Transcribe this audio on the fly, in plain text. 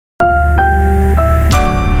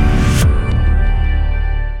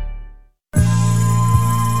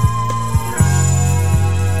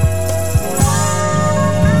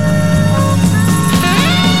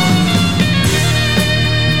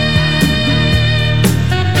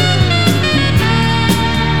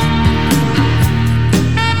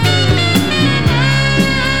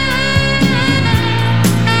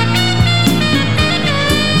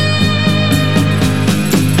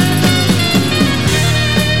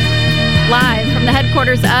Live from the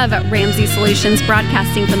headquarters of Ramsey Solutions,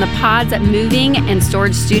 broadcasting from the Pods Moving and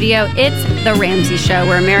Storage Studio. It's The Ramsey Show,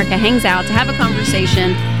 where America hangs out to have a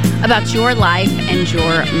conversation about your life and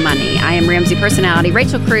your money. I am Ramsey personality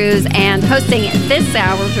Rachel Cruz, and hosting this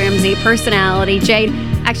hour's Ramsey personality, Jade,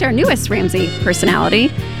 actually our newest Ramsey personality.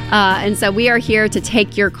 And so we are here to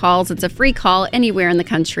take your calls. It's a free call anywhere in the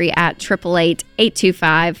country at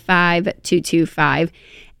 888-825-5225.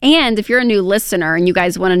 And if you're a new listener and you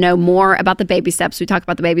guys want to know more about the baby steps, we talk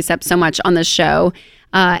about the baby steps so much on this show,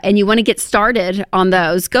 and you want to get started on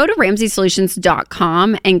those, go to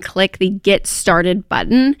RamseySolutions.com and click the Get Started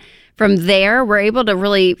button. From there, we're able to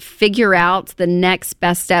really figure out the next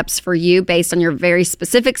best steps for you based on your very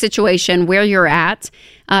specific situation, where you're at.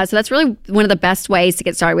 So that's really one of the best ways to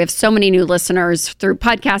get started. We have so many new listeners through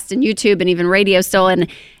podcast and YouTube and even radio still, and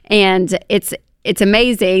it's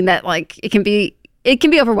amazing that like it can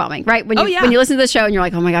be overwhelming, right? When you listen to the show and you're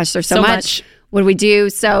like, oh my gosh, there's so much. What do we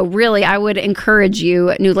do? So really, I would encourage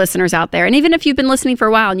you, new listeners out there, and even if you've been listening for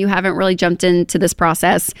a while and you haven't really jumped into this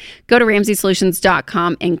process, go to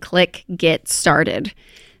RamseySolutions.com and click Get Started.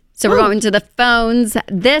 So we're going to the phones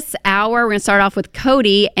this hour. We're going to start off with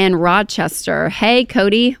Cody and Rochester. Hey,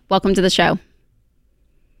 Cody, welcome to the show.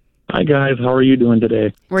 Hi, guys. How are you doing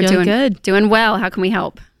today? We're doing good. Doing well. How can we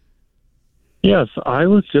help? Yes, I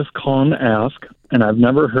was just calling to ask, and I've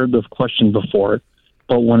never heard this question before,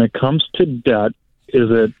 but when it comes to debt, is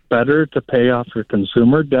it better to pay off your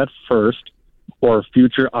consumer debt first or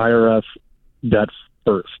future IRS debt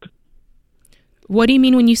first? What do you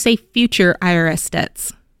mean when you say future IRS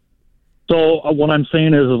debts? So what I'm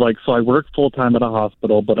saying is so I work full-time at a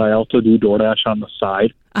hospital, but I also do DoorDash on the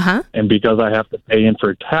side. Uh-huh. And because I have to pay in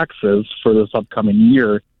for taxes for this upcoming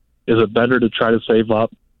year, is it better to try to save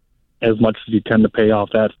up as much as you can to pay off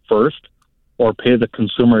that first, or pay the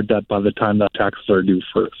consumer debt by the time that taxes are due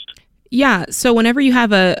first? Yeah. So whenever you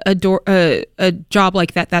have a job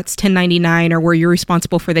like that, that's 1099 or where you're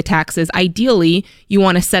responsible for the taxes, ideally you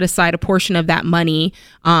want to set aside a portion of that money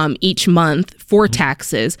each month for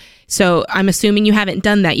taxes. So I'm assuming you haven't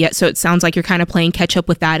done that yet. So it sounds like you're kind of playing catch up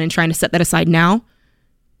with that and trying to set that aside now.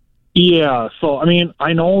 Yeah. So, I mean,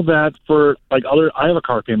 I know that for I have a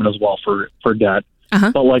car payment as well for debt. Uh-huh.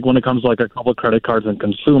 But when it comes to a couple of credit cards and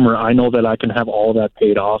consumer, I know that I can have all that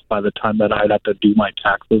paid off by the time that I'd have to do my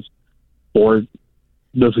taxes for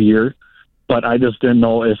this year. But I just didn't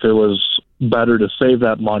know if it was better to save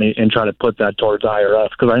that money and try to put that towards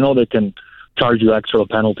IRS, because I know they can charge you extra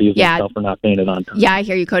penalties and stuff for not paying it on time. Yeah, I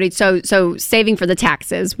hear you, Cody. So saving for the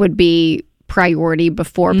taxes would be priority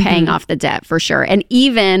before paying off the debt for sure. And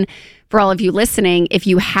even for all of you listening, if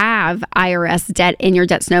you have IRS debt in your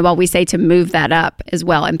debt snowball, we say to move that up as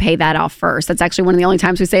well and pay that off first. That's actually one of the only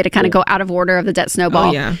times we say to kind of go out of order of the debt snowball.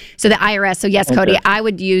 Oh, yeah. So the IRS, so yes, Cody, I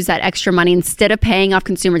would use that extra money instead of paying off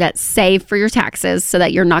consumer debt, save for your taxes so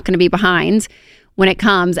that you're not going to be behind when it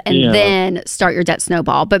comes, and then start your debt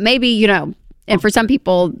snowball. But maybe, and for some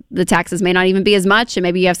people, the taxes may not even be as much, and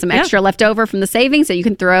maybe you have some extra left over from the savings that you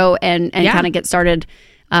can throw and kind of get started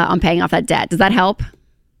on paying off that debt. Does that help?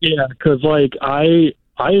 Yeah, because I've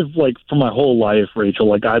for my whole life,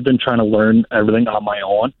 Rachel, I've been trying to learn everything on my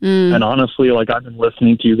own. And honestly, I've been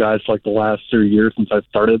listening to you guys the last 3 years since I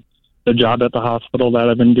started the job at the hospital that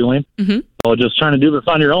I've been doing. Mm-hmm. So just trying to do this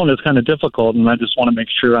on your own is kind of difficult, and I just want to make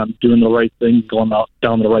sure I'm doing the right thing, going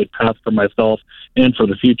down the right path for myself and for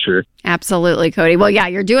the future. Absolutely, Cody. Well, yeah,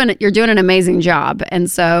 you're doing an amazing job, and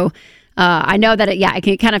so I know that it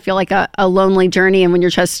can kind of feel like a lonely journey, and when you're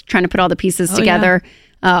just trying to put all the pieces together.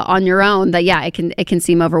 On your own, that it can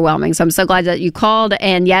seem overwhelming. So I'm so glad that you called,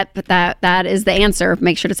 and that is the answer.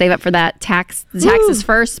 Make sure to save up for that taxes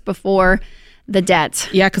first before the debt.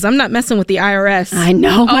 Yeah, because I'm not messing with the IRS. I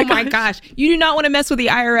know. Oh my gosh. You do not want to mess with the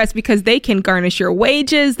IRS because they can garnish your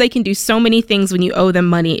wages. They can do so many things when you owe them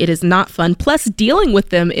money. It is not fun. Plus, dealing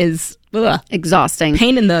with them is exhausting.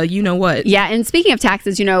 Pain in the what. Yeah, and speaking of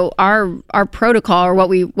taxes, our protocol, or what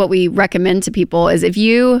we recommend to people, is if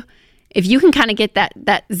you can kind of get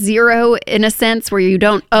that zero in a sense where you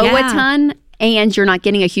don't owe a ton and you're not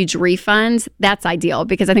getting a huge refund, that's ideal,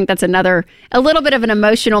 because I think that's a little bit of an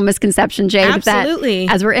emotional misconception, Jade. Absolutely.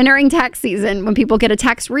 That as we're entering tax season, when people get a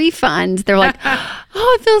tax refund, they're like,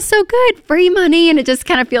 oh, it feels so good, free money. And it just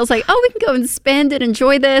kind of feels like, oh, we can go and spend and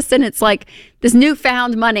enjoy this. And it's like this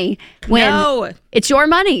newfound money when it's your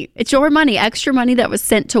money. It's your money, extra money that was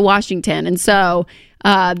sent to Washington. And so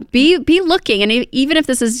be looking, and even if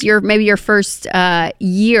this is maybe your first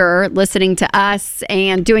year listening to us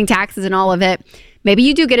and doing taxes and all of it, maybe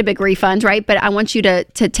you do get a big refund, right? But I want you to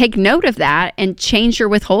take note of that and change your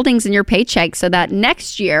withholdings in your paycheck so that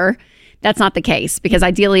next year that's not the case, because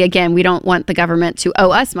ideally, again, we don't want the government to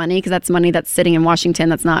owe us money, because that's money that's sitting in Washington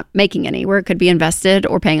that's not making any, where it could be invested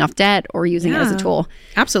or paying off debt or using it as a tool.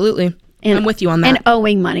 Absolutely. And I'm with you on that. And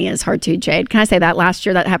owing money is hard too, Jade. Can I say that? Last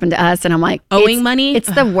year that happened to us, and I'm like, owing money?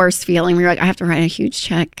 It's the worst feeling where you're like, I have to write a huge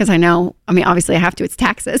check, because I know, I mean, obviously I have to, it's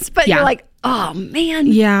taxes, but you're like, oh man.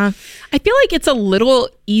 Yeah. I feel like it's a little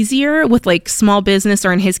easier with like small business,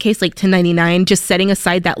 or in his case, like 1099, just setting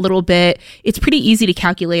aside that little bit. It's pretty easy to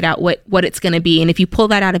calculate out what it's going to be. And if you pull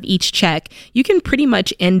that out of each check, you can pretty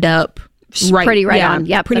much end up pretty right on.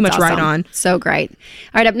 Yeah, pretty much right on. So great.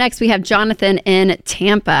 All right, up next we have Jonathan in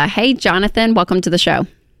Tampa. Hey, Jonathan, welcome to the show.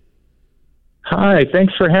 Hi,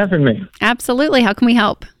 thanks for having me. Absolutely. How can we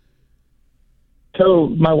help? So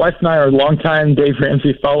my wife and I are longtime Dave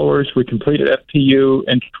Ramsey followers. We completed FPU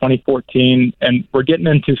in 2014, and we're getting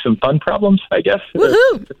into some fun problems, I guess,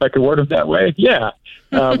 if I could word it that way. Yeah.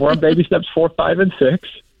 We're on baby steps 4, 5, and 6.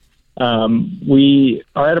 We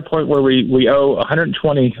are at a point where we owe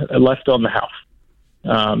 120 left on the house.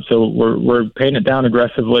 So we're paying it down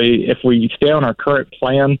aggressively. If we stay on our current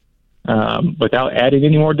plan, without adding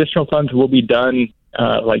any more additional funds, we'll be done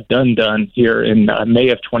here in May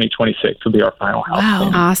of 2026 will be our final house. Wow.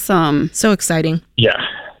 Payment. Awesome. So exciting. Yeah,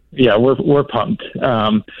 we're pumped.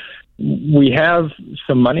 We have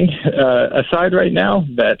some money aside right now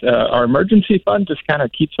that our emergency fund just kind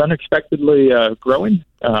of keeps unexpectedly growing.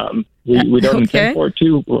 We don't intend for it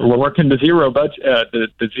to. We're working the zero budget,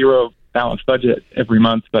 the zero balanced budget every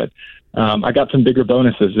month, but I got some bigger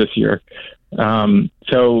bonuses this year.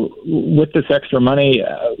 So with this extra money,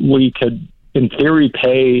 we could, in theory,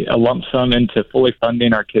 pay a lump sum into fully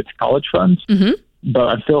funding our kids' college funds. Mm-hmm. But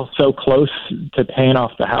I feel so close to paying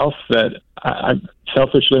off the house that I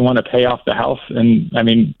selfishly want to pay off the house. And I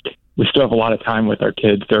mean, we still have a lot of time with our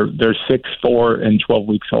kids. They're 6, 4, and 12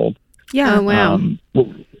 weeks old. Yeah. Oh, wow.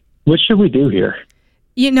 What should we do here?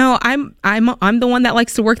 You know, I'm the one that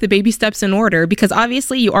likes to work the baby steps in order, because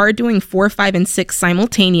obviously you are doing 4, 5, and 6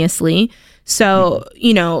 simultaneously. So,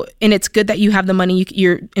 you know, and it's good that you have the money,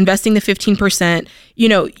 you're investing the 15%. You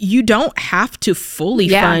know, you don't have to fully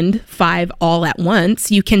fund 5 all at once.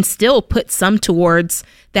 You can still put some towards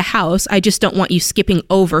the house. I just don't want you skipping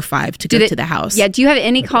over 5 to go to the house. Yeah. Do you have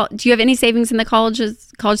any savings in the college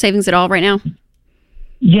savings at all right now?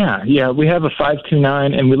 Yeah. We have a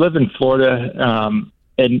 529, and we live in Florida.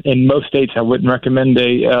 In most states, I wouldn't recommend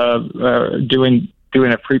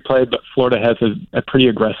doing a prepay, but Florida has a pretty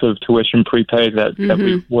aggressive tuition prepay that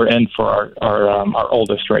we're in for our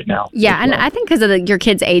oldest right now. Yeah, and I think because of your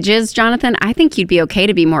kids' ages, Jonathan, I think you'd be okay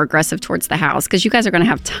to be more aggressive towards the house, because you guys are going to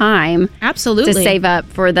have time to save up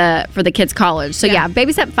for the kids' college. So yeah,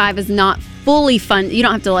 baby step 5 is not fully fund. You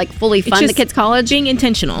don't have to fully fund the kids' college. Being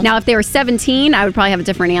intentional. Now, if they were 17, I would probably have a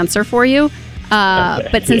different answer for you.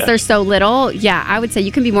 But since they're so little, I would say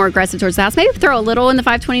you can be more aggressive towards the house. Maybe throw a little in the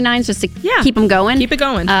 529s just to keep them going. Keep it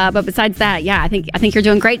going. But besides that, I think you're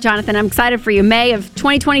doing great, Jonathan. I'm excited for you. May of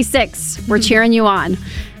 2026, we're cheering you on.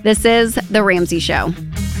 This is The Ramsey Show.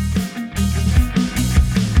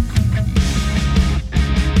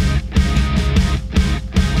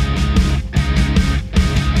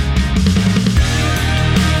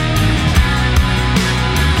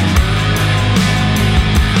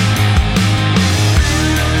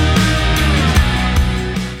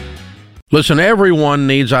 Listen, everyone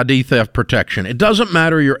needs ID theft protection. It doesn't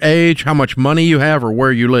matter your age, how much money you have, or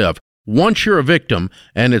where you live. Once you're a victim,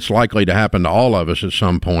 and it's likely to happen to all of us at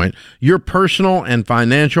some point, your personal and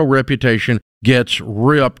financial reputation gets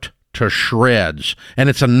ripped to shreds, and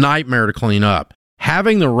it's a nightmare to clean up.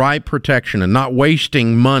 Having the right protection and not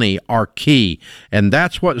wasting money are key, and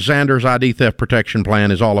that's what Xander's ID Theft Protection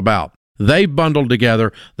Plan is all about. They've bundled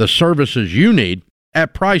together the services you need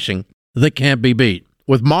at pricing that can't be beat.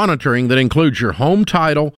 With monitoring that includes your home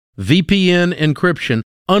title, VPN encryption,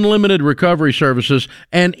 unlimited recovery services,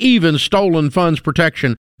 and even stolen funds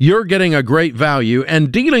protection, you're getting a great value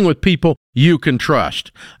and dealing with people you can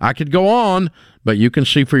trust. I could go on, but you can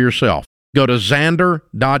see for yourself. Go to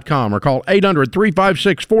Xander.com or call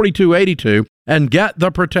 800-356-4282 and get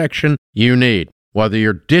the protection you need. Whether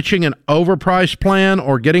you're ditching an overpriced plan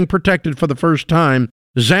or getting protected for the first time,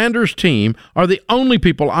 Xander's team are the only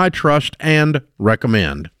people I trust and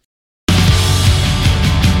recommend.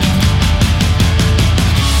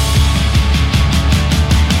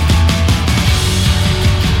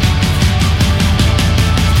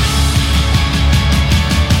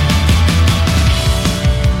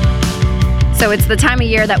 So it's the time of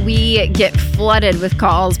year that we get flooded with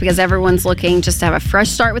calls because everyone's looking just to have a fresh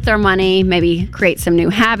start with their money, maybe create some new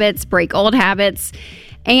habits, break old habits.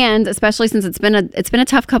 And especially since it's been a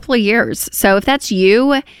tough couple of years. So if that's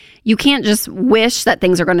you, you can't just wish that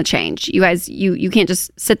things are going to change. You guys, you can't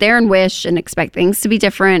just sit there and wish and expect things to be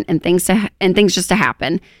different and things just to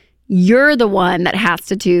happen. You're the one that has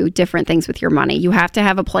to do different things with your money. You have to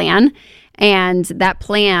have a plan, and that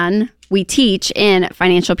plan we teach in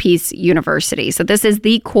Financial Peace University. So this is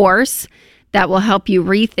the course that will help you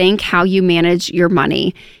rethink how you manage your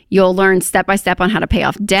money. You'll learn step by step on how to pay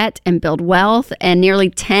off debt and build wealth. And nearly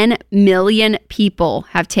 10 million people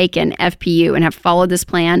have taken FPU and have followed this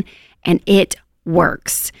plan, and it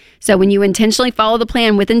works. So when you intentionally follow the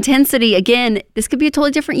plan with intensity, again, this could be a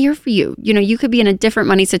totally different year for you. You know, you could be in a different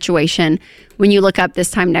money situation when you look up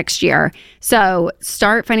this time next year. So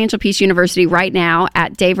start Financial Peace University right now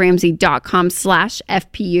at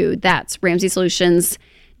daveramsey.com/FPU. That's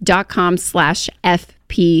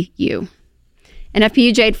ramseysolutions.com/FPU. And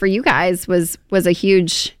FPU, Jade, for you guys was a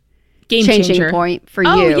huge game changing changer. point for you.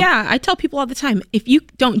 Oh, yeah. I tell people all the time, if you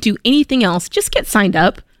don't do anything else, just get signed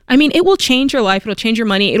up. I mean, it will change your life. It'll change your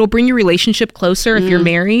money. It'll bring your relationship closer if you're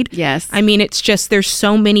married. Yes. I mean, it's just, there's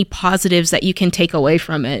so many positives that you can take away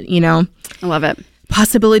from it, you know? I love it.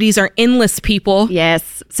 Possibilities are endless, people.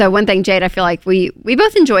 Yes. So one thing, Jade, I feel like we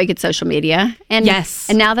both enjoy good social media. And yes.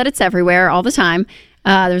 And now that it's everywhere all the time,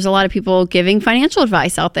 there's a lot of people giving financial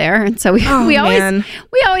advice out there. And so we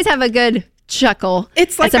always have a good chuckle.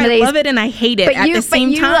 It's like I love it and I hate it at the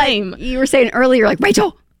same time. Like, you were saying earlier, like,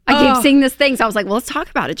 Rachel, I keep seeing this thing. So I was like, well, let's talk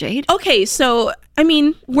about it, Jade. Okay, so, I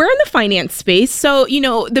mean, we're in the finance space. So, you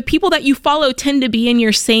know, the people that you follow tend to be in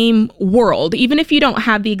your same world. Even if you don't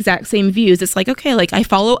have the exact same views, it's like, okay, like I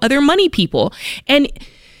follow other money people. And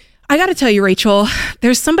I got to tell you, Rachel,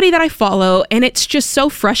 there's somebody that I follow and it's just so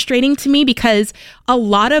frustrating to me because a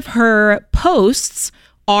lot of her posts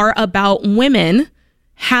are about women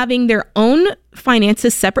having their own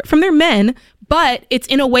finances separate from their men, but it's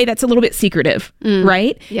in a way that's a little bit secretive,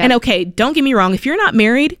 right? Yeah. And okay, don't get me wrong. If you're not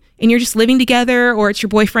married and you're just living together or it's your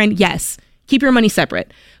boyfriend, yes, keep your money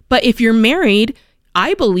separate. But if you're married,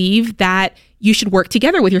 I believe that you should work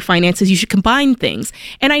together with your finances. You should combine things.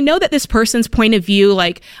 And I know that this person's point of view,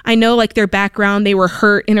 like I know like their background, they were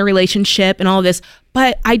hurt in a relationship and all this,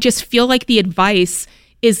 but I just feel like the advice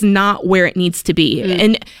is not where it needs to be.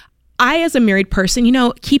 And I, as a married person, you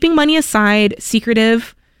know, keeping money aside,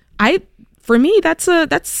 secretive, for me, that's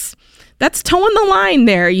towing the line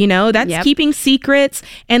there, you know, that's keeping secrets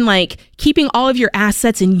and like keeping all of your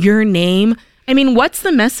assets in your name. I mean, what's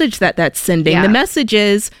the message that's sending? Yeah. The message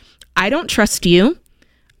is, I don't trust you.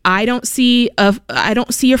 I don't see a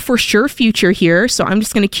for sure future here. So I'm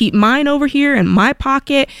just going to keep mine over here in my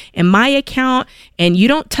pocket and my account and you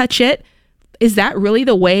don't touch it. Is that really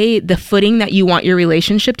the footing that you want your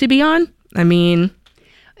relationship to be on? I mean,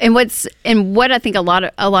 and what I think a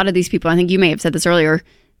lot of these people, I think you may have said this earlier,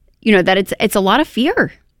 you know, that it's a lot of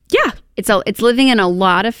fear. Yeah. It's living in a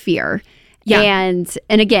lot of fear. Yeah. And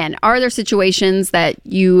again, are there situations that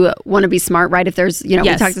you want to be smart, right? If there's, you know,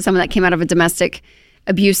 we talked to someone that came out of a domestic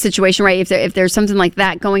abuse situation, right? If there's something like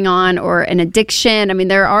that going on or an addiction, I mean,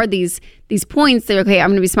 there are these points that, okay, I'm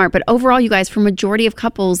going to be smart. But overall, you guys, for majority of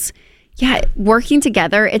couples, working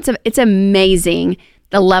together, it's amazing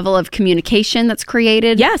the level of communication that's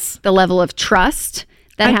created. Yes. The level of trust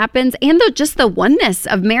that happens and just the oneness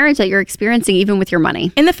of marriage that you're experiencing even with your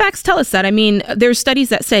money. And the facts tell us that. I mean, there's studies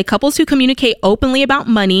that say couples who communicate openly about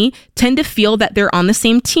money tend to feel that they're on the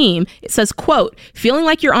same team. It says, quote, feeling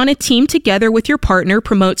like you're on a team together with your partner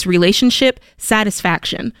promotes relationship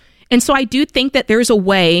satisfaction. And so I do think that there's a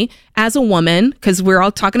way as a woman, because we're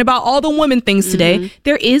all talking about all the woman things today,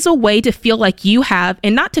 there is a way to feel like you have,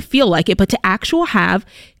 and not to feel like it, but to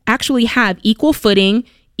actually have equal footing,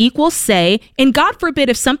 equal say, and God forbid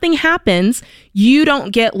if something happens, you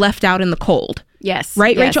don't get left out in the cold. Yes.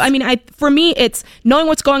 Right, yes. Rachel? I mean, for me, it's knowing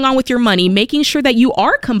what's going on with your money, making sure that you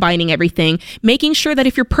are combining everything, making sure that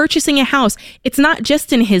if you're purchasing a house, it's not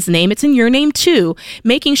just in his name, it's in your name too.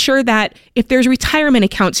 Making sure that if there's retirement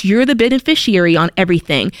accounts, you're the beneficiary on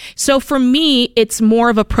everything. So for me, it's more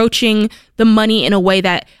of approaching the money in a way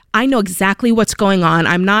that I know exactly what's going on.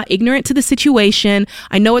 I'm not ignorant to the situation.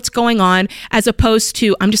 I know what's going on, as opposed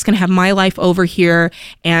to I'm just going to have my life over here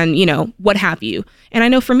and, you know, what have you. And I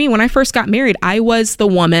know for me, when I first got married, I was the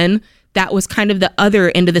woman that was kind of the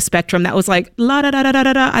other end of the spectrum that was like, la da da da da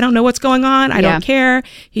da da. I don't know what's going on. I don't care.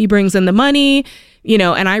 He brings in the money, you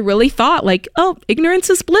know, and I really thought like, oh, ignorance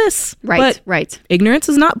is bliss. Right, but right. Ignorance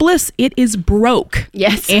is not bliss. It is broke.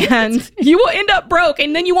 Yes. And you will end up broke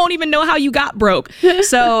and then you won't even know how you got broke.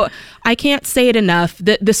 So I can't say it enough.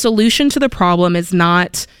 The solution to the problem is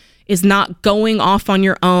not going off on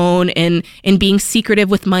your own and being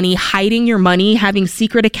secretive with money, hiding your money, having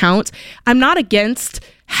secret accounts. I'm not against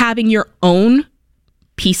having your own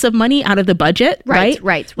piece of money out of the budget, right?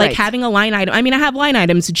 Right. Having a line item. I mean, I have line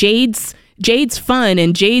items, Jade's fun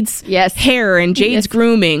and Jade's hair and Jade's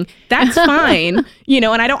grooming. That's fine, and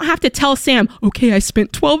I don't have to tell Sam, okay, I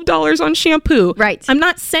spent $12 on shampoo. Right. I'm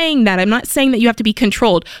not saying that. I'm not saying that you have to be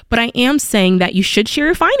controlled, but I am saying that you should share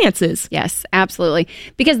your finances. Yes, absolutely.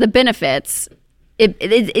 Because the benefits,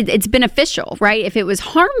 it's beneficial, right? If it was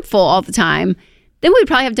harmful all the time, then we'd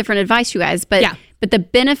probably have different advice, you guys. But the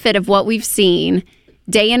benefit of what we've seen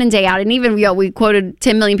day in and day out, and even we quoted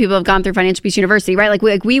 10 million people have gone through Financial Peace University, right?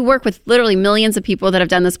 Like we work with literally millions of people that have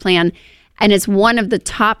done this plan, and it's one of the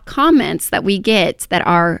top comments that we get that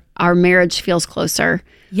our marriage feels closer.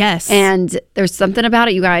 Yes, and there's something about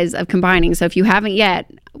it, you guys, of combining. So if you haven't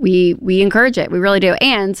yet, we encourage it. We really do,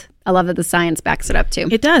 and I love that the science backs it up too.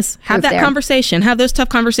 It does. Have that conversation. Have those tough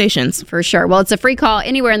conversations. For sure. Well, it's a free call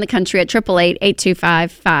anywhere in the country at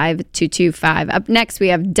 888-825-5225. Up next, we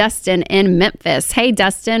have Dustin in Memphis. Hey,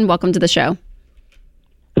 Dustin. Welcome to the show.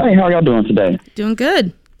 Hey, how are y'all doing today? Doing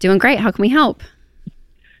good. Doing great. How can we help?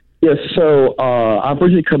 Yes, so I've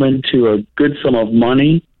recently come into a good sum of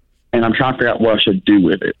money, and I'm trying to figure out what I should do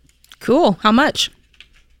with it. Cool. How much?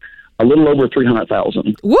 A little over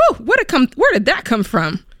 $300,000. Woo! Where did that come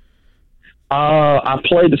from? I've been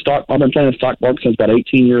playing the stock market since about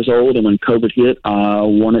 18 years old, and when COVID hit, I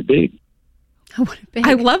won it big.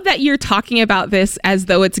 I love that you're talking about this as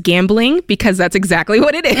though it's gambling, because that's exactly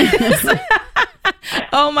what it is.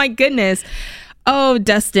 Oh my goodness. Oh,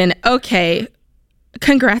 Dustin. Okay.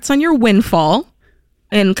 Congrats on your windfall,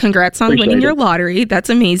 and congrats on winning your lottery. That's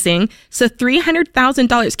amazing. So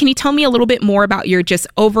 $300,000. Can you tell me a little bit more about your just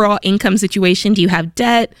overall income situation? Do you have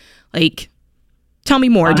debt? Tell me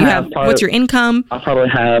more. What's your income? I probably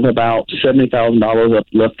have about $70,000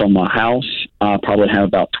 left on my house. I probably have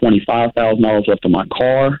about $25,000 left on my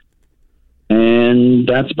car. And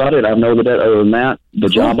that's about it. I have no other debt other than that. The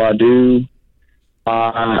job I do,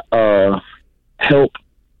 I help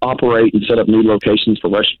operate and set up new locations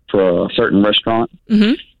for a certain restaurant.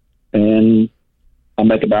 Mm-hmm. And I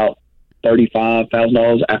make about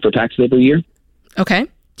 $35,000 after taxes every year. Okay.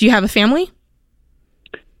 Do you have a family?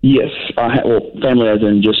 Yes, family as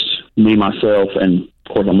in just me, myself, and of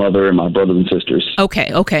course my mother and my brothers and sisters.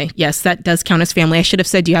 Okay. Yes, that does count as family. I should have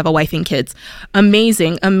said you have a wife and kids.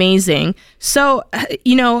 Amazing. So, do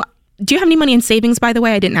you have any money in savings, by the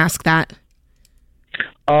way? I didn't ask that.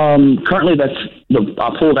 Currently, I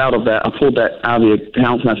pulled that out of the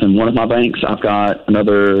account, and that's in one of my banks. I've got a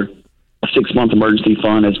 6-month emergency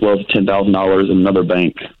fund as well as $10,000 in another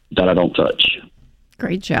bank that I don't touch.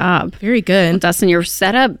 Great job. Very good. Well, Dustin, you're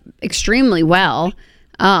set up extremely well.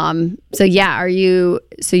 So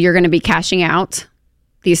you're going to be cashing out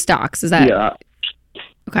these stocks. Is that? Yeah.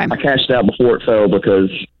 Okay. I cashed out before it fell because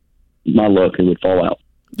my luck, it would fall out.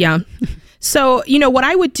 Yeah. So, what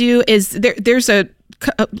I would do is there's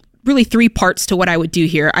really 3 parts to what I would do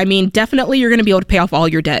here. I mean, definitely you're going to be able to pay off all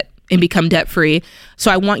your debt and become debt free. So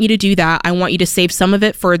I want you to do that. I want you to save some of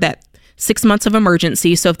it for that 6 months of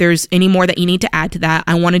emergency. So if there's any more that you need to add to that,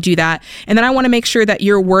 I want to do that. And then I want to make sure that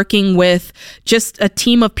you're working with just a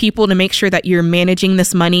team of people to make sure that you're managing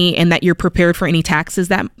this money and that you're prepared for any taxes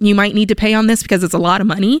that you might need to pay on this, because it's a lot of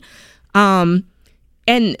money.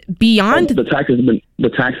 And beyond the taxes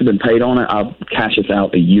have been paid on it. I've cashed this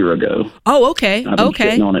out a year ago. Oh, okay. I've been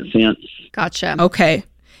sitting on it since. Gotcha. Okay.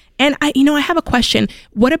 And I have a question.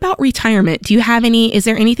 What about retirement? Do you have is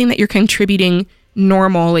there anything that you're contributing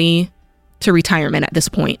normally to retirement at this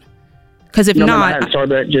point? Because if not, I haven't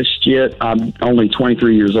started that just yet. I'm only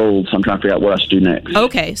 23 years old, so I'm trying to figure out what I should do next.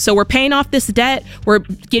 Okay, so we're paying off this debt. We're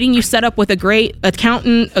getting you set up with a great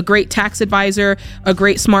accountant, a great tax advisor, a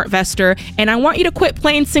great smart vestor, and I want you to quit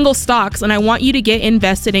playing single stocks, and I want you to get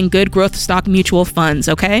invested in good growth stock mutual funds,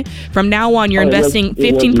 okay? From now on, you're investing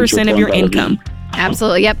 15% of your income.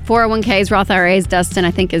 Absolutely. Yep. 401ks, Roth IRAs, Dustin,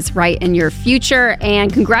 I think is right in your future.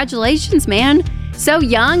 And congratulations, man. So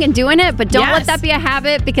young and doing it, but don't let that be a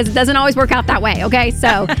habit, because it doesn't always work out that way. Okay.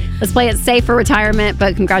 So let's play it safe for retirement.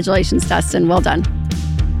 But congratulations, Dustin. Well done.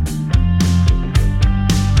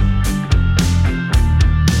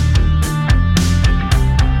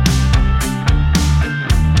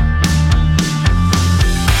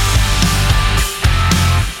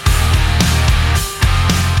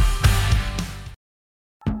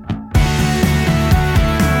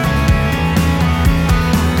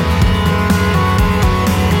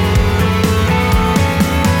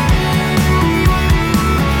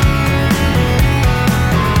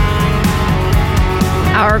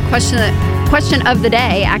 Our question question of the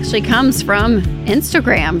day actually comes from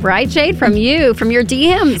Instagram, right, Jade? From you, from your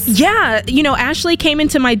DMs. Yeah. Ashley came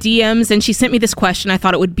into my DMs and she sent me this question. I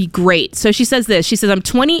thought it would be great. So she says this. She says, I'm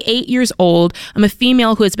 28 years old. I'm a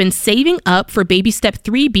female who has been saving up for baby step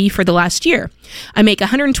 3B for the last year. I make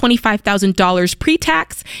 $125,000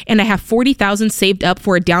 pre-tax and I have $40,000 saved up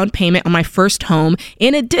for a down payment on my first home,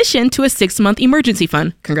 in addition to a 6-month emergency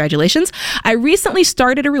fund. Congratulations. I recently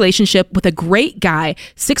started a relationship with a great guy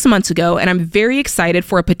 6 months ago, and I'm very excited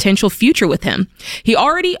for a potential future with him. He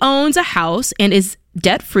already owns a house and is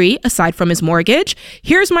debt-free aside from his mortgage.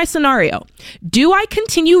 Here's my scenario. Do I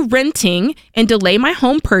continue renting and delay my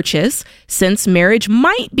home purchase since marriage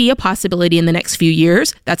might be a possibility in the next few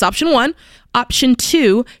years? That's option 1. Option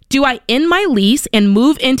 2, do I end my lease and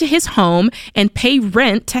move into his home and pay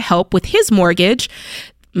rent to help with his mortgage?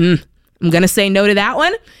 I'm going to say no to that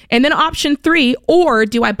one. And then option 3, or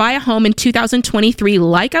do I buy a home in 2023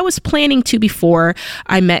 like I was planning to before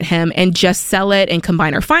I met him and just sell it and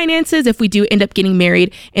combine our finances if we do end up getting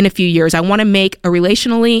married in a few years? I want to make a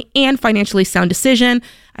relationally and financially sound decision.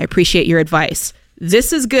 I appreciate your advice.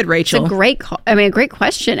 This is good, Rachel. It's a great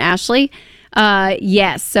question, Ashley.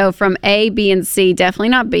 Yes. So from A, B, and C, definitely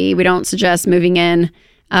not B. We don't suggest moving in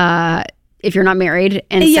if you're not married.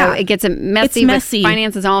 And so it gets messy with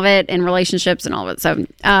finances and all of it, and relationships and all of it. So,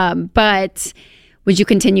 but would you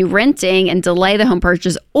continue renting and delay the home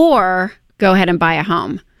purchase, or go ahead and buy a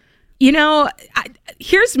home?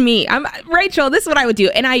 Here's me. Rachel, this is what I would do.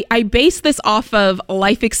 And I base this off of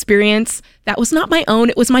life experience that was not my own.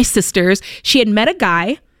 It was my sister's. She had met a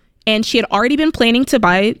guy and she had already been planning to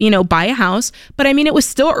buy a house. But it was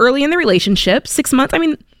still early in the relationship. 6 months.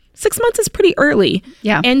 6 months is pretty early.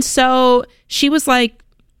 Yeah. And so she was like,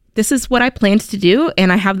 this is what I planned to do,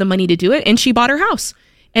 and I have the money to do it. And she bought her house.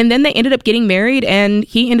 And then they ended up getting married, and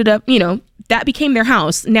he ended up, that became their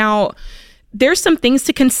house. Now, there's some things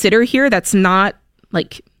to consider here that's not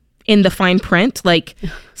like in the fine print, like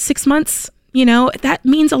 6 months. That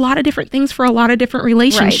means a lot of different things for a lot of different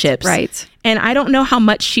relationships. Right. And I don't know how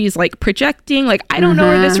much she's like projecting. Like, I don't know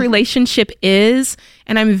where this relationship is.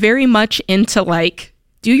 And I'm very much into like,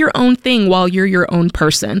 do your own thing while you're your own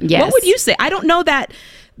person. Yes. What would you say? I don't know that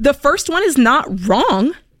the first one is not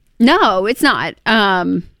wrong. No, it's not.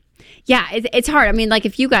 It's hard. Like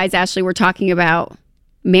if you guys, Ashley, were talking about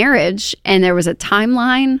marriage and there was a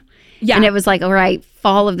timeline. Yeah. And it was like, all right,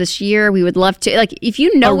 fall of this year, we would love to, like, if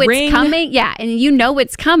you know it's coming, and you know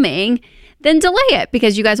it's coming, then delay it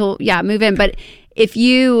because you guys will, move in. But if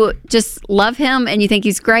you just love him and you think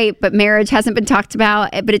he's great, but marriage hasn't been talked about,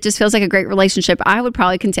 but it just feels like a great relationship, I would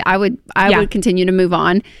probably would continue to move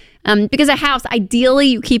on. Because a house, ideally,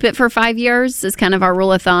 you keep it for 5 years is kind of our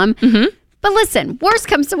rule of thumb. Mm-hmm. But listen, worst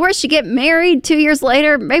comes to worst, you get married 2 years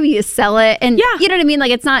later, maybe you sell it, and you know what I mean.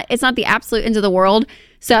 Like it's not the absolute end of the world.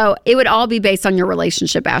 So it would all be based on your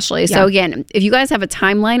relationship, Ashley. So again, if you guys have a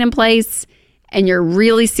timeline in place and you're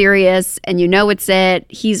really serious and you know it's it,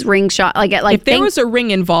 he's ring shot. Like if there was a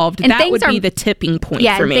ring involved, that would be the tipping point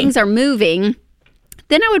for me. Yeah, things are moving.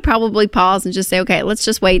 Then I would probably pause and just say, okay, let's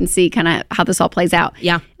just wait and see kind of how this all plays out.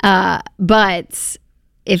 Yeah. But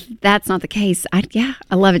if that's not the case, I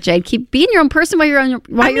love it, Jade. Keep being your own person while you're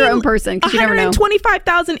your own person. Because you never know.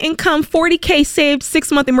 $125,000 income, $40K saved,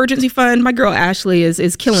 6-month emergency fund. My girl Ashley is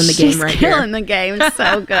killing the game right here. Killing the game.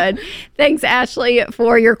 So good. Thanks, Ashley,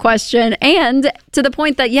 for your question. And to the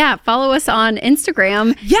point that, follow us on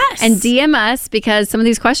Instagram. Yes. And DM us, because some of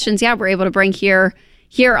these questions, we're able to bring here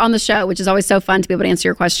on the show, which is always so fun to be able to answer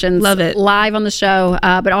your questions. Love it. Live on the show.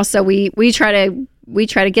 But also we try to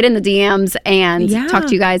get in the DMs and talk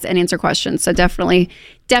to you guys and answer questions. So definitely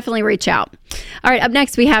reach out. All right, up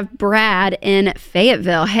next we have Brad in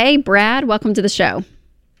Fayetteville. Hey, Brad, welcome to the show.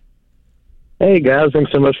 Hey, guys.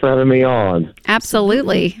 Thanks so much for having me on.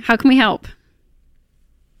 Absolutely. How can we help?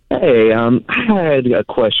 Hey, I had a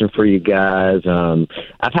question for you guys.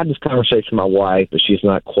 I've had this conversation with my wife, but she's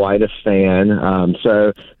not quite a fan.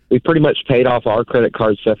 So we pretty much paid off our credit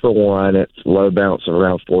card except for one. It's low balance of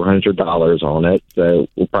around $400 on it. So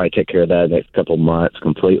we'll probably take care of that the next couple of months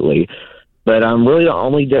completely. But really the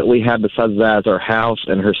only debt we have besides that is our house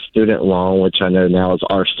and her student loan, which I know now is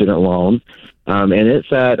our student loan. And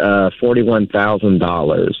it's at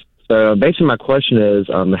 $41,000. So basically my question is,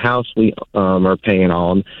 the house we are paying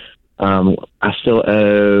on, I still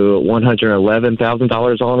owe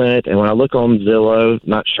 $111,000 on it. And when I look on Zillow,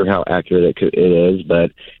 not sure how accurate it is,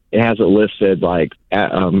 but it has it listed like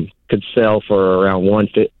could sell for around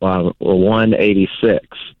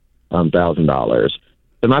 $186,000.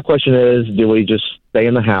 So my question is, do we just stay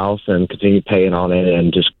in the house and continue paying on it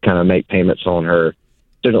and just kind of make payments on her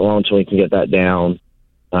student loan until we can get that down?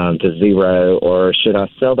 to zero, or should I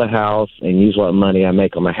sell the house and use what money I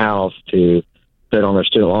make on my house to put on their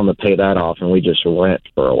student loan to pay that off, and we just rent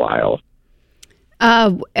for a while?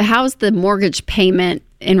 How's the mortgage payment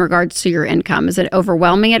in regards to your income? Is it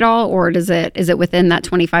overwhelming at all, or is it within that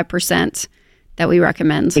 25% that we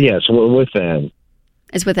recommend? Yes, we're within.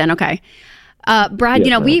 It's within, okay. Brad,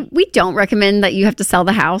 Yes, we don't recommend that you have to sell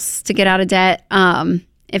the house to get out of debt.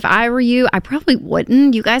 If I were you, I probably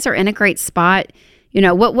wouldn't. You guys are in a great spot.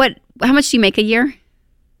 How much do you make a year?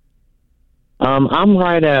 I'm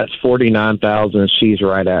right at 49,000. She's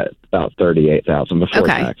right at about 38,000 before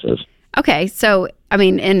taxes. Okay, so I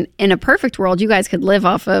mean, in a perfect world, you guys could live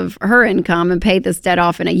off of her income and pay this debt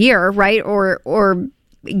off in a year, right? Or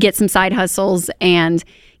get some side hustles and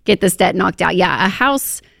get this debt knocked out. Yeah,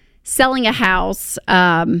 selling a house.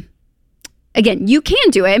 Again, you can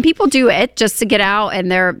do it, and people do it just to get out,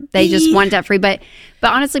 and they just want debt free. But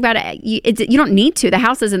honestly, Brad, you don't need to. The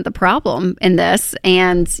house isn't the problem in this,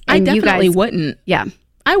 and I definitely you guys wouldn't. Yeah.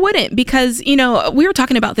 I wouldn't, because, we were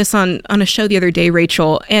talking about this on a show the other day,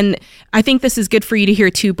 Rachel, and I think this is good for you to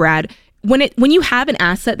hear too, Brad. When you have an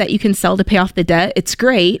asset that you can sell to pay off the debt, it's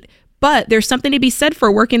great, but there's something to be said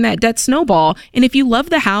for working that debt snowball. And if you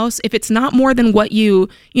love the house, if it's not more than what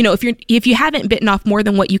if you haven't bitten off more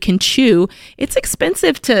than what you can chew, it's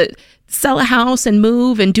expensive to sell a house and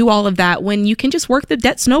move and do all of that when you can just work the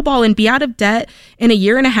debt snowball and be out of debt in a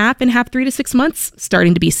year and a half and have 3 to 6 months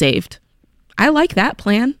starting to be saved. I like that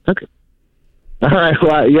plan. Okay. All right.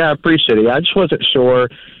 Well, yeah, I appreciate it. I just wasn't sure.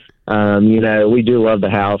 We do love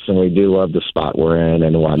the house, and we do love the spot we're in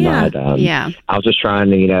and whatnot. Yeah. I was just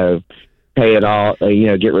trying to, pay it all, get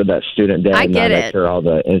rid of that student debt. I and get not it. incur all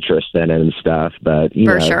the interest in it and stuff. But,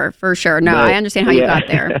 For sure. No, I understand how you got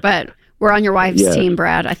there, but we're on your wife's team,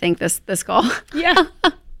 Brad. I think this call. Yeah.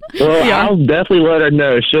 Well, I'll definitely let her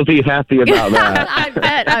know. She'll be happy about that.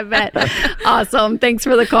 I bet. Awesome. Thanks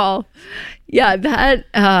for the call. Yeah,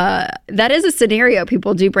 that is a scenario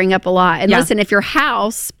people do bring up a lot. And listen, if your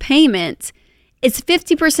house payment is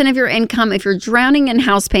 50% of your income, if you're drowning in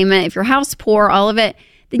house payment, if your house poor, all of it,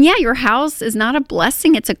 then your house is not a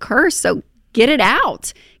blessing, it's a curse. So get it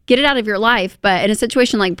out. Get it out of your life. But in a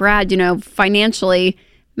situation like Brad, financially,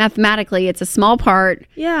 mathematically, it's a small part.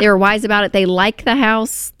 Yeah. They were wise about it. They like the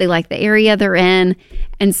house. They like the area they're in.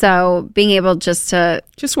 And so being able just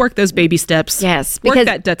work those baby steps. Yes. Work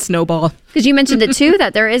that debt snowball. Because you mentioned it too,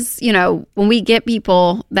 that there is, when we get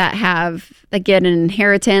people that get an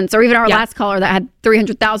inheritance, or even our last caller that had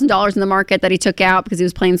 $300,000 in the market that he took out because he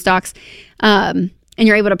was playing stocks, and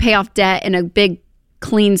you're able to pay off debt in a big,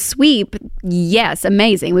 clean sweep. Yes.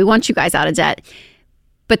 Amazing. We want you guys out of debt.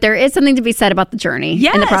 But there is something to be said about the journey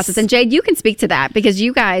and the process. And Jade, you can speak to that, because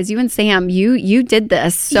you guys, you and Sam, you did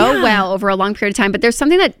this so well over a long period of time. But there's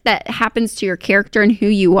something that happens to your character and who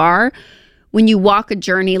you are when you walk a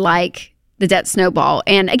journey like the debt snowball.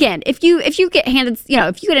 And again, if you get handed,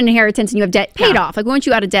 if you get an inheritance and you have debt paid off, like we want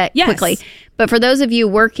you out of debt quickly. But for those of you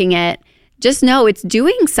working it, just know it's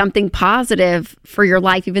doing something positive for your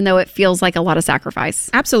life, even though it feels like a lot of sacrifice.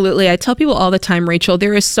 Absolutely. I tell people all the time, Rachel,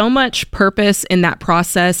 there is so much purpose in that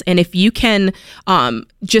process. And if you can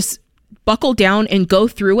just buckle down and go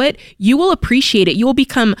through it, you will appreciate it. You will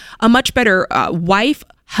become a much better wife,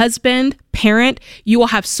 husband, parent. You will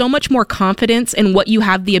have so much more confidence in what you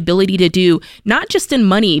have the ability to do, not just in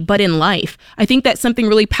money, but in life. I think that something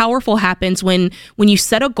really powerful happens when you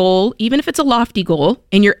set a goal, even if it's a lofty goal,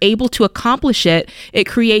 and you're able to accomplish it. It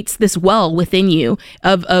creates this well within you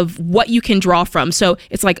of what you can draw from. So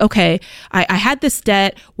it's like, okay, I had this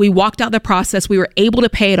debt. We walked out the process. We were able to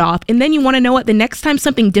pay it off. And then you want to know what, the next time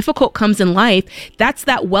something difficult comes in life, that's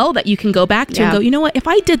that well that you can go back to and go, you know what, if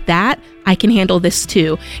I did that, I can handle this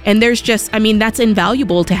too. And there's just, that's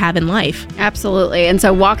invaluable to have in life. Absolutely. And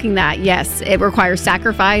so walking that, yes, it requires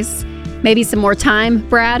sacrifice, maybe some more time,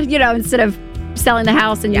 Brad, instead of selling the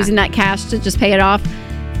house and using that cash to just pay it off.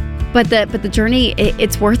 But the journey,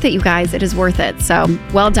 it's worth it, you guys. It is worth it. So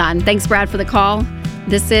well done. Thanks, Brad, for the call.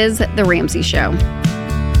 This is The Ramsey Show.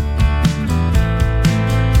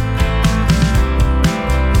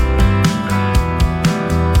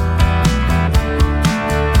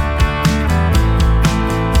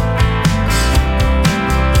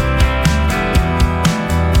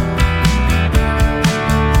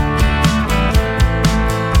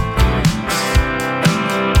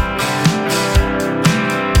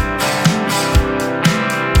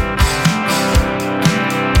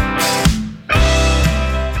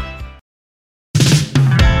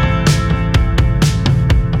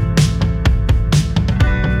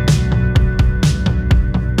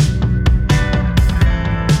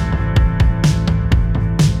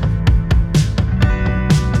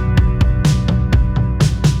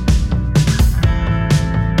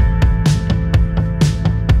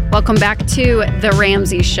 Welcome back to The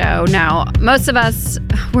Ramsey Show. Now, most of us,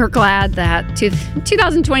 we're glad that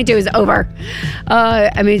 2022 is over.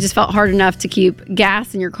 It just felt hard enough to keep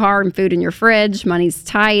gas in your car and food in your fridge. Money's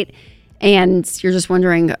tight. And you're just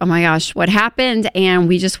wondering, oh my gosh, what happened? And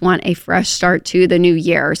we just want a fresh start to the new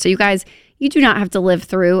year. So you guys, you do not have to live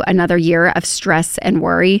through another year of stress and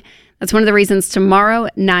worry. That's one of the reasons tomorrow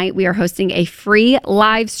night we are hosting a free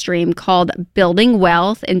live stream called Building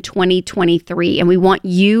Wealth in 2023. And we want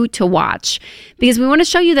you to watch because we want to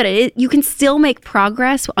show you that you can still make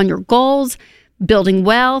progress on your goals, building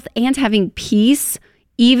wealth, and having peace,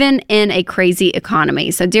 even in a crazy economy.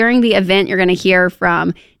 So during the event, you're going to hear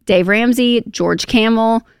from Dave Ramsey, George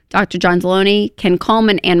Camel, Dr. John Deloney, Ken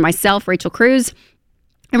Coleman, and myself, Rachel Cruz.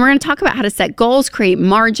 And we're going to talk about how to set goals, create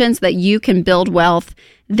margins so that you can build wealth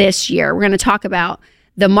this year. We're going to talk about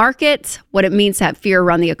the market, what it means to have fear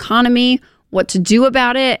around the economy, what to do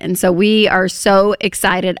about it. And so we are so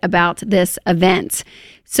excited about this event.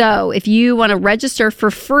 So if you want to register for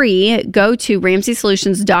free, go to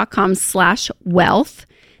RamseySolutions.com/wealth.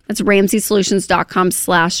 That's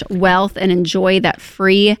RamseySolutions.com/wealth and enjoy that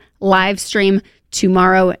free live stream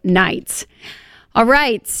tomorrow night. All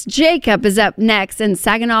right, Jacob is up next in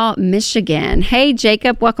Saginaw, Michigan. Hey,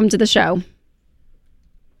 Jacob, welcome to the show.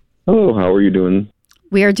 Hello, how are you doing?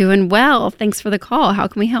 We are doing well. Thanks for the call. How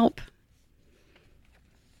can we help?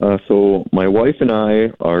 So my wife and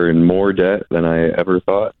I are in more debt than I ever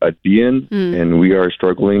thought I'd be in, and we are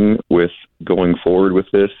struggling with going forward with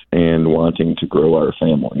this and wanting to grow our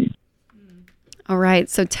family. All right,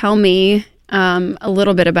 so tell me a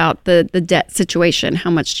little bit about the debt situation.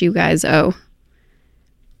 How much do you guys owe?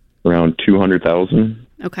 Around $200,000.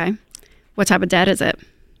 Okay. What type of debt is it?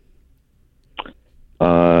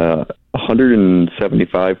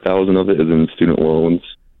 $175,000 of it is in student loans.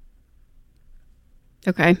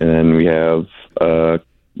 Okay. And then we have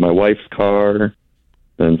my wife's car,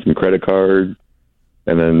 then some credit card,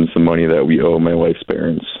 and then some money that we owe my wife's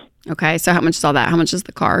parents. Okay. So how much is all that? How much is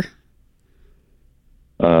the car?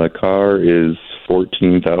 The car is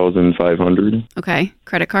 $14,500. Okay.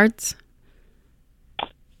 Credit cards?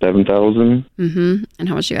 $7,000. Mm-hmm. And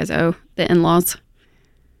how much do you guys owe the in-laws?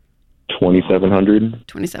 $2,700.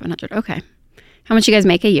 $2,700. Okay. How much you guys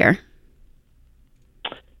make a year?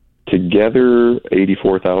 Together,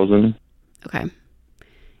 $84,000. Okay.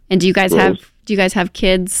 And do you guys have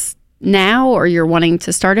kids now, or you're wanting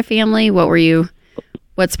to start a family?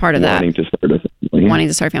 What's part of that? Wanting to start a family. Wanting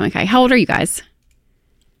to start a family. Okay. How old are you guys?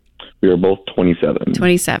 We are both 27.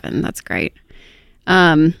 27. That's great.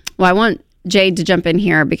 Well, I want Jade to jump in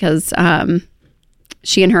here because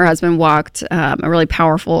she and her husband walked a really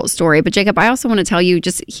powerful story. But Jacob, I also want to tell you,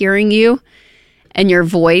 just hearing you and your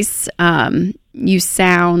voice, you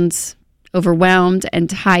sound overwhelmed and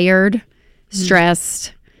tired,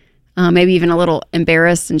 stressed, maybe even a little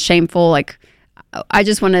embarrassed and shameful. Like, I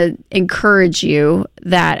just want to encourage you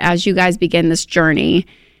that as you guys begin this journey,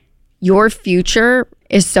 your future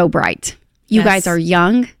is so bright. You guys are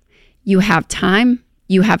young. You have time.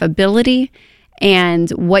 You have ability. And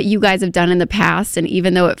what you guys have done in the past, and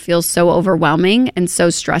even though it feels so overwhelming and so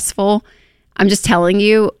stressful, I'm just telling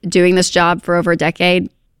you, doing this job for over a decade,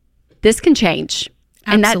 this can change.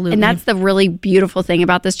 Absolutely. And that's the really beautiful thing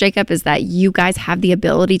about this, Jacob, is that you guys have the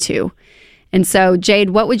ability to. And so, Jade,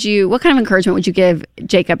 what kind of encouragement would you give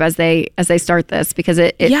Jacob as they start this? Because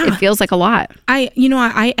it feels like a lot. I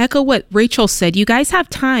echo what Rachel said. You guys have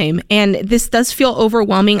time, and this does feel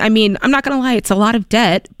overwhelming. I mean, I'm not going to lie, it's a lot of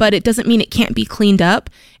debt, but it doesn't mean it can't be cleaned up.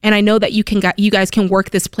 And I know that you guys can work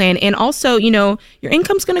this plan. And also, your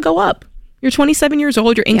income's going to go up. You're 27 years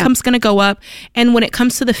old, your income's going to go up. And when it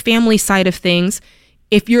comes to the family side of things,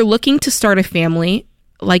 if you're looking to start a family,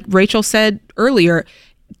 like Rachel said earlier,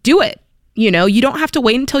 do it. You don't have to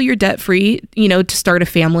wait until you're debt free, to start a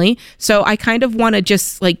family. So I kind of want to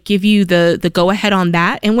just give you the go ahead on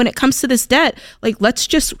that. And when it comes to this debt, let's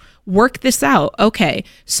just work this out. Okay.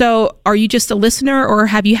 So are you just a listener, or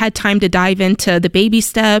have you had time to dive into the baby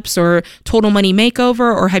steps or total money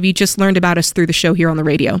makeover, or have you just learned about us through the show here on the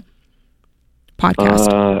radio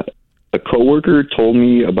podcast? A coworker told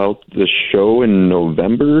me about the show in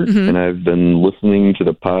November, and I've been listening to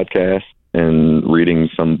the podcast and reading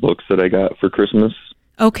some books that I got for Christmas.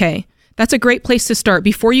 Okay. That's a great place to start.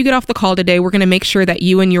 Before you get off the call today, we're going to make sure that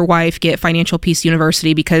you and your wife get Financial Peace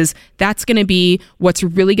University, because that's going to be what's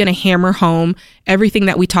really going to hammer home everything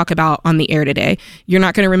that we talk about on the air today. You're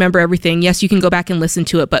not going to remember everything. Yes, you can go back and listen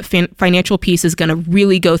to it, but Financial Peace is going to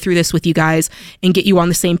really go through this with you guys and get you on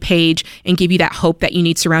the same page and give you that hope that you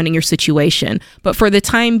need surrounding your situation. But for the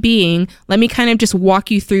time being, let me kind of just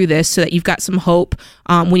walk you through this so that you've got some hope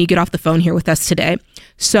when you get off the phone here with us today.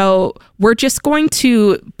 So we're just going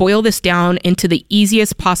to boil this down into the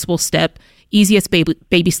easiest possible step, easiest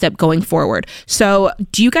baby step going forward. So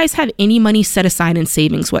do you guys have any money set aside in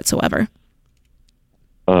savings whatsoever?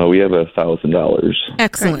 We have $1,000.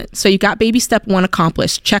 Excellent. Great. So you got baby step 1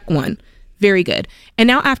 accomplished. Check 1. Very good. And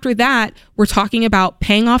now after that, we're talking about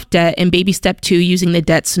paying off debt and baby step 2, using the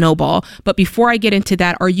debt snowball. But before I get into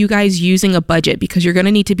that, are you guys using a budget? Because you're going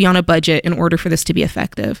to need to be on a budget in order for this to be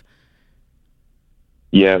effective.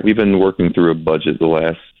 Yeah, we've been working through a budget the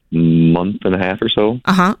last month and a half or so.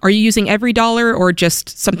 Are you using every dollar or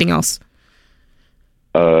just something else?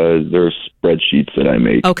 There's spreadsheets that I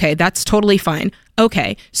make. Okay, that's totally fine.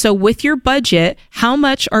 Okay, so with your budget, how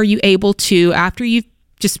much are you able to, after you've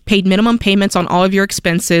just paid minimum payments on all of your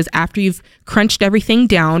expenses, after you've crunched everything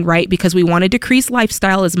down, right? Because we want to decrease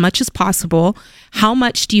lifestyle as much as possible. How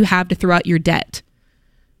much do you have to throw out your debt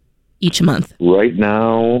each month? Right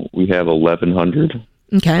now, we have $1,100.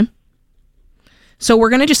 Okay. So we're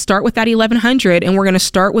going to just start with that $1,100, and we're going to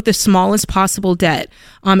start with the smallest possible debt.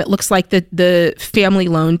 It looks like the family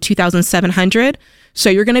loan, $2,700. So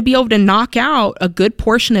you're going to be able to knock out a good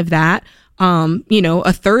portion of that,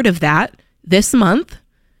 a third of that this month.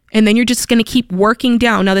 And then you're just going to keep working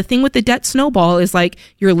down. Now, the thing with the debt snowball is like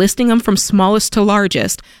you're listing them from smallest to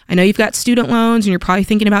largest. I know you've got student loans and you're probably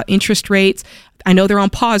thinking about interest rates. I know they're on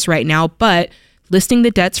pause right now, but listing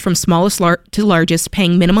the debts from smallest to largest,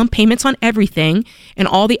 paying minimum payments on everything, and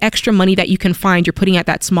all the extra money that you can find, you're putting at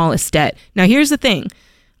that smallest debt. Now, here's the thing.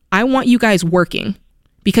 I want you guys working,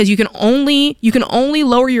 because you can only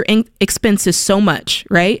lower your expenses so much,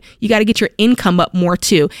 right? You got to get your income up more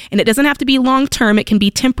too. And it doesn't have to be long term. It can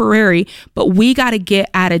be temporary, but we got to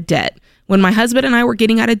get out of debt. When my husband and I were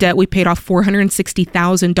getting out of debt, we paid off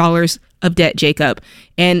 $460,000 of debt, Jacob.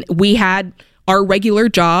 And we had our regular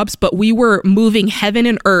jobs, but we were moving heaven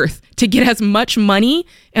and earth to get as much money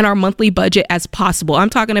in our monthly budget as possible.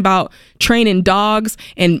 I'm talking about training dogs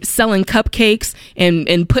and selling cupcakes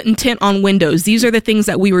and putting tint on windows. These are the things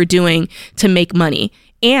that we were doing to make money.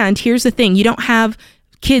 And here's the thing, you don't have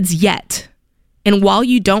kids yet. And while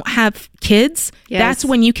you don't have kids, that's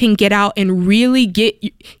when you can get out and really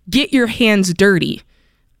get your hands dirty.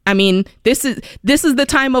 I mean, this is the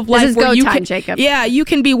time of life where you can, Jacob. Yeah, you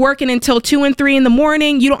can be working until 2 and 3 in the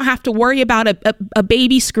morning. You don't have to worry about a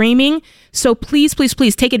baby screaming. So please, please,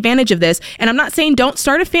 please take advantage of this. And I'm not saying don't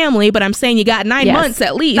start a family, but I'm saying you got 9 months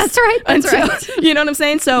at least. That's right. That's right. You know what I'm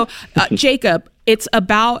saying? So, Jacob, it's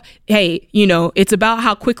about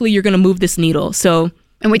how quickly you're going to move this needle. So.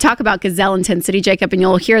 And we talk about gazelle intensity, Jacob, and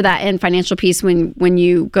you'll hear that in Financial Peace when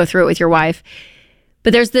you go through it with your wife.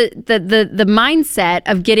 But there's the mindset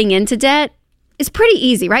of getting into debt is pretty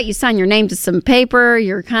easy, right? You sign your name to some paper,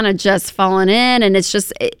 you're kind of just falling in, and it's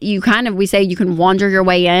just, we say you can wander your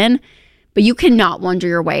way in, but you cannot wander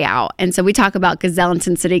your way out. And so we talk about gazelle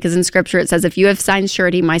intensity because in Scripture it says, if you have signed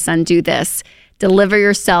surety, my son, do this. Deliver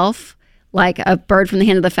yourself like a bird from the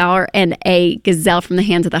hand of the fowler and a gazelle from the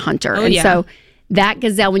hands of the hunter. So that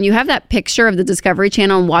gazelle, when you have that picture of the Discovery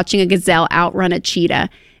Channel and watching a gazelle outrun a cheetah,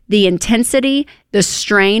 the intensity, the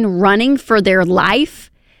strain, running for their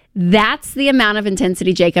life, that's the amount of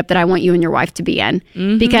intensity, Jacob, that I want you and your wife to be in.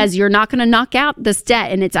 Mm-hmm. Because you're not going to knock out this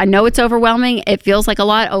debt. And I know it's overwhelming. It feels like a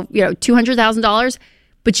lot, $200,000,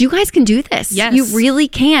 but you guys can do this. Yes. You really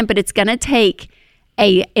can, but it's going to take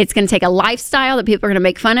a lifestyle that people are going to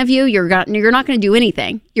make fun of you. You're not going to do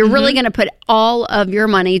anything. You're really going to put all of your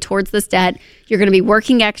money towards this debt. You're going to be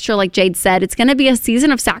working extra, like Jade said. It's going to be a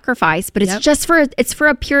season of sacrifice, but it's just for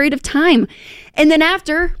a period of time. And then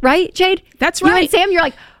after, right, Jade? That's right. You and Sam, you're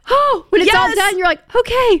like, oh, when it's all done, you're like,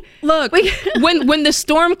 okay. Look, when the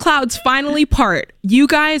storm clouds finally part, you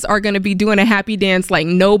guys are going to be doing a happy dance like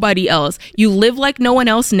nobody else. You live like no one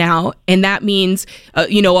else now, and that means,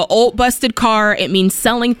 an old busted car. It means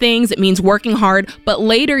selling things. It means working hard. But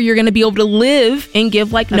later, you're going to be able to live and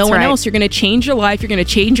give like no one else. You're going to change your life. You're going to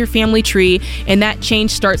change your family tree, and that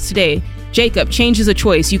change starts today. Jacob, change is a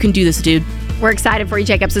choice. You can do this, dude. We're excited for you,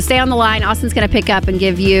 Jacob. So stay on the line. Austin's going to pick up and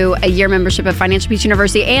give you a year membership at Financial Peace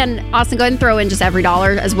University. And Austin, go ahead and throw in just every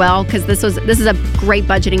dollar as well, because this is a great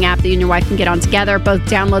budgeting app that you and your wife can get on together. Both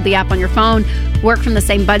download the app on your phone, work from the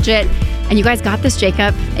same budget, and you guys got this,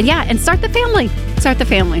 Jacob. And start the family.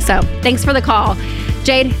 So thanks for the call.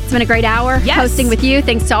 Jade, it's been a great hour hosting with you.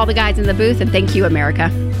 Thanks to all the guys in the booth, and thank you, America.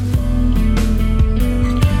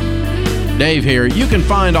 Dave here. You can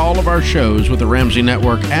find all of our shows with the Ramsey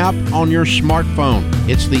Network app on your smartphone.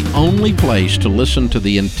 It's the only place to listen to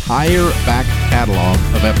the entire back catalog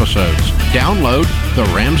of episodes. Download the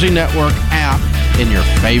Ramsey Network app in your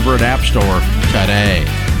favorite app store today.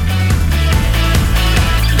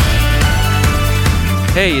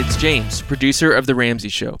 Hey, it's James, producer of The Ramsey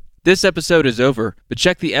Show. This episode is over, but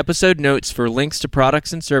check the episode notes for links to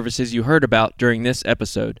products and services you heard about during this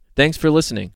episode. Thanks for listening.